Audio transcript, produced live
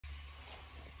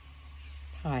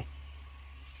Hi.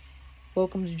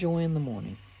 Welcome to Joy in the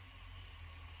Morning.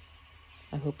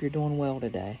 I hope you're doing well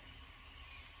today.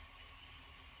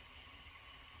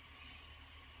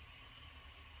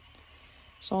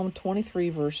 Psalm 23,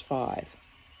 verse 5,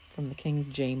 from the King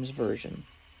James Version.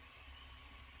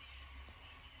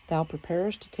 Thou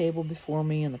preparest a table before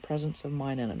me in the presence of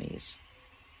mine enemies.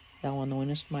 Thou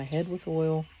anointest my head with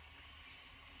oil.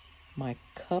 My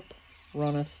cup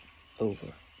runneth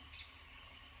over.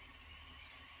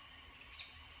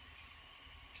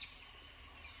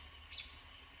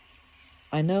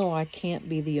 I know I can't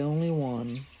be the only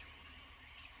one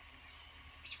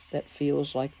that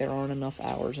feels like there aren't enough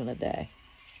hours in a day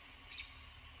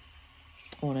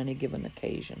on any given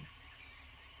occasion.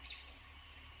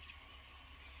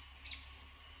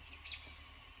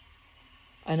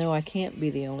 I know I can't be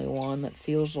the only one that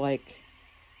feels like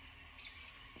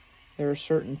there are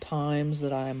certain times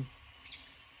that I'm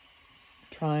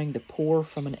trying to pour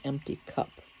from an empty cup.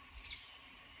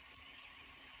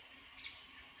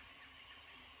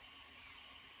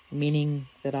 Meaning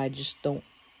that I just don't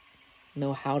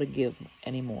know how to give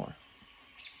anymore.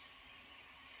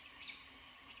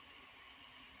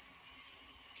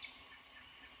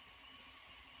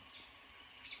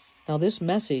 Now, this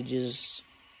message is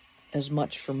as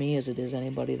much for me as it is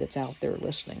anybody that's out there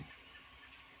listening.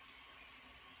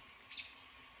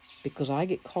 Because I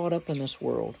get caught up in this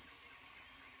world.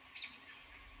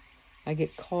 I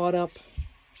get caught up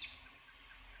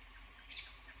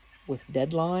with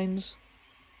deadlines,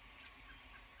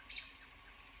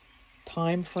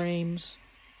 time frames,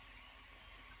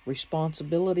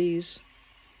 responsibilities,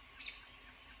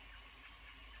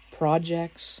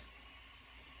 projects,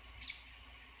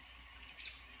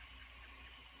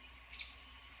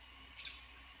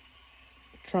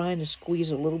 trying to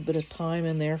squeeze a little bit of time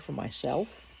in there for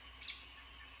myself,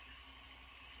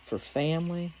 for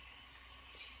family,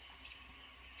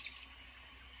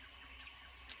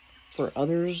 for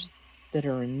others that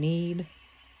are in need.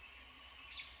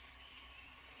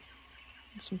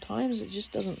 Sometimes it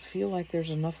just doesn't feel like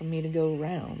there's enough of me to go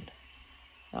around.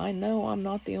 I know I'm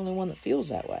not the only one that feels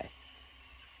that way.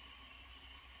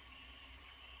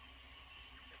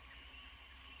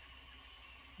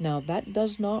 Now, that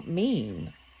does not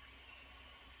mean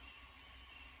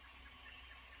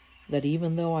that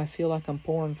even though I feel like I'm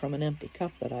pouring from an empty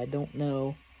cup, that I don't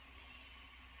know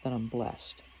that I'm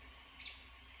blessed.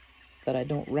 That I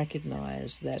don't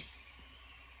recognize that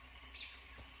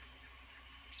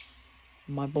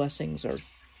my blessings are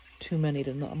too many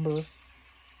to number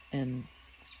and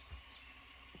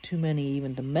too many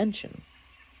even to mention.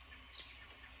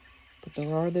 But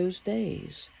there are those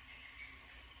days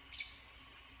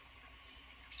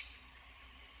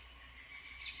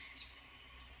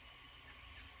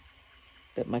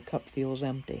that my cup feels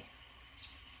empty.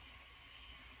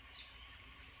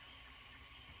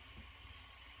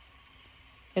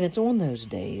 And it's on those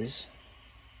days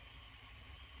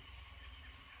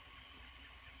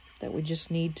that we just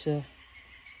need to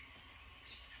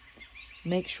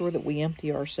make sure that we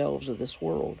empty ourselves of this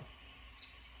world.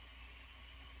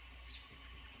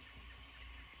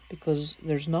 Because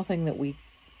there's nothing that we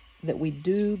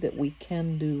do that we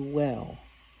can do well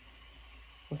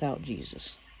without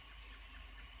Jesus.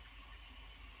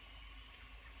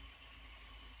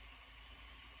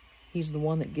 He's the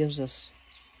one that gives us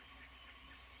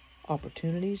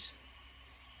opportunities.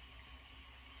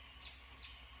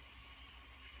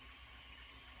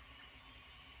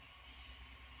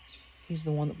 He's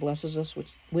the one that blesses us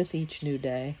with each new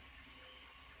day,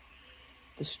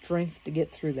 the strength to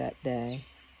get through that day,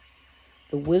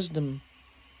 the wisdom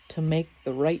to make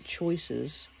the right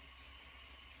choices,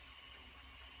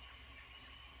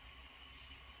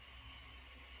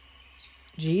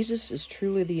 Jesus is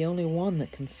truly the only one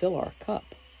that can fill our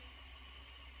cup.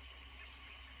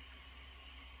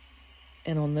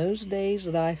 And on those days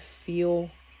that I feel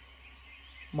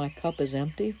my cup is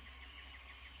empty,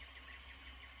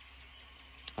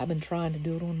 I've been trying to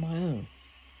do it on my own.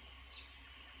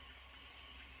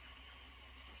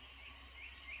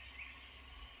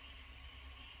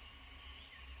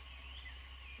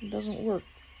 It doesn't work.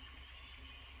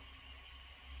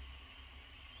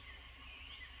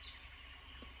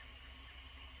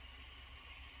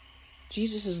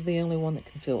 Jesus is the only one that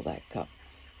can fill that cup.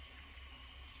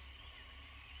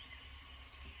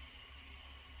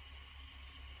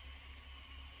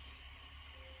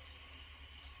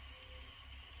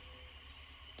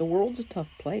 The world's a tough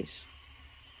place.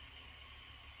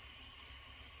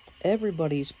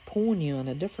 Everybody's pulling you in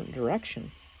a different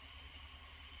direction.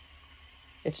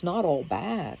 It's not all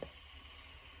bad,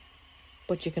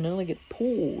 but you can only get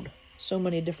pulled so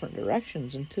many different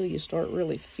directions until you start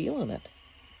really feeling it.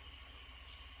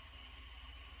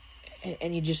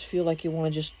 And you just feel like you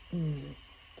want to just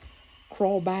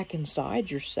crawl back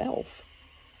inside yourself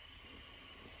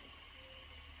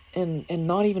and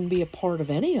not even be a part of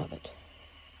any of it.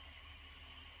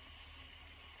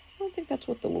 I don't think that's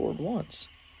what the Lord wants.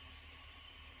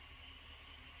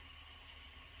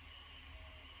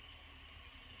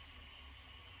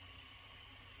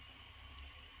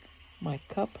 My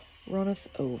cup runneth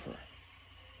over.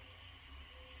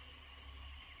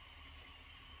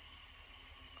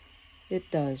 It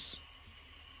does.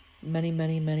 Many,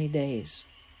 many, many days.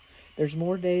 There's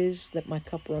more days that my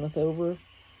cup runneth over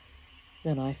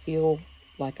than I feel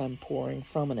like I'm pouring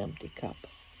from an empty cup.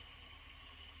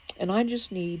 And I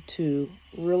just need to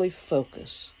really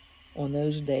focus on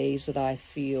those days that I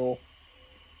feel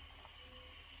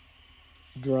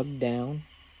drugged down.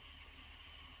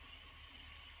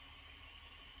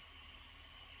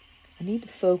 I need to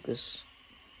focus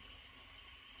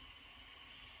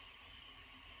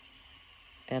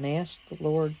and ask the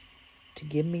Lord to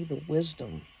give me the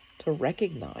wisdom to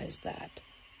recognize that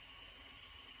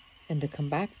and to come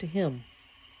back to Him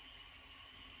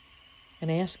and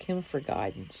ask Him for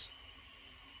guidance.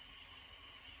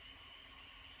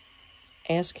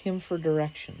 Ask Him for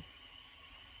direction.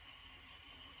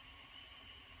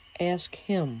 Ask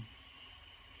Him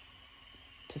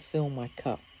to fill my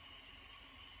cup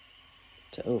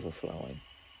to overflowing.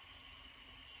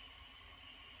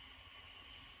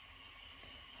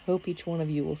 Hope each one of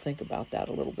you will think about that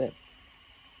a little bit.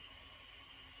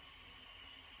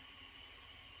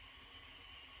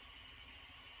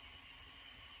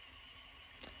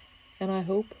 And I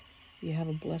hope you have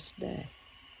a blessed day.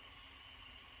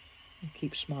 And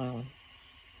keep smiling.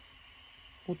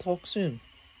 We'll talk soon.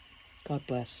 God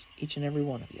bless each and every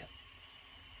one of you.